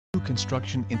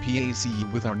construction in PACE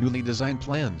with our newly designed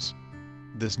plans.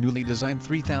 This newly designed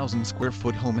 3,000 square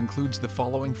foot home includes the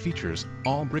following features: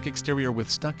 all brick exterior with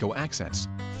stucco accents,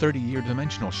 30-year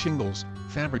dimensional shingles,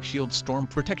 fabric shield storm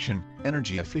protection,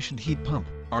 energy efficient heat pump,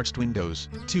 arched windows,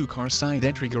 2-car side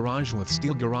entry garage with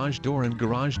steel garage door and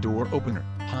garage door opener,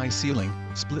 high ceiling,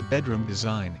 split bedroom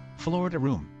design, Florida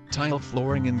room, tile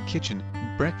flooring in kitchen,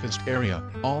 breakfast area,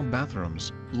 all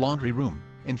bathrooms, laundry room,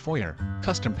 and foyer,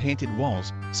 custom painted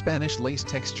walls, Spanish lace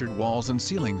textured walls and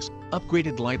ceilings,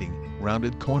 upgraded lighting,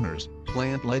 rounded corners,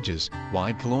 plant ledges,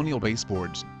 wide colonial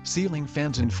baseboards, ceiling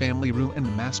fans in family room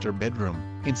and master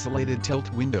bedroom, insulated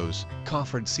tilt windows,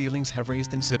 coffered ceilings have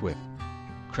raised inset with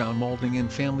crown molding in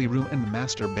family room and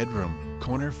master bedroom,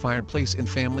 corner fireplace in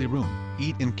family room,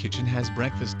 eat-in kitchen has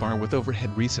breakfast bar with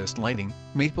overhead recessed lighting,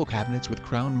 maple cabinets with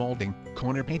crown molding,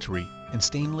 corner pantry, and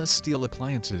stainless steel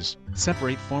appliances,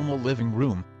 separate formal living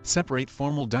room, separate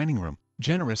formal dining room,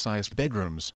 generous sized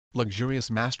bedrooms, luxurious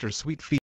master suite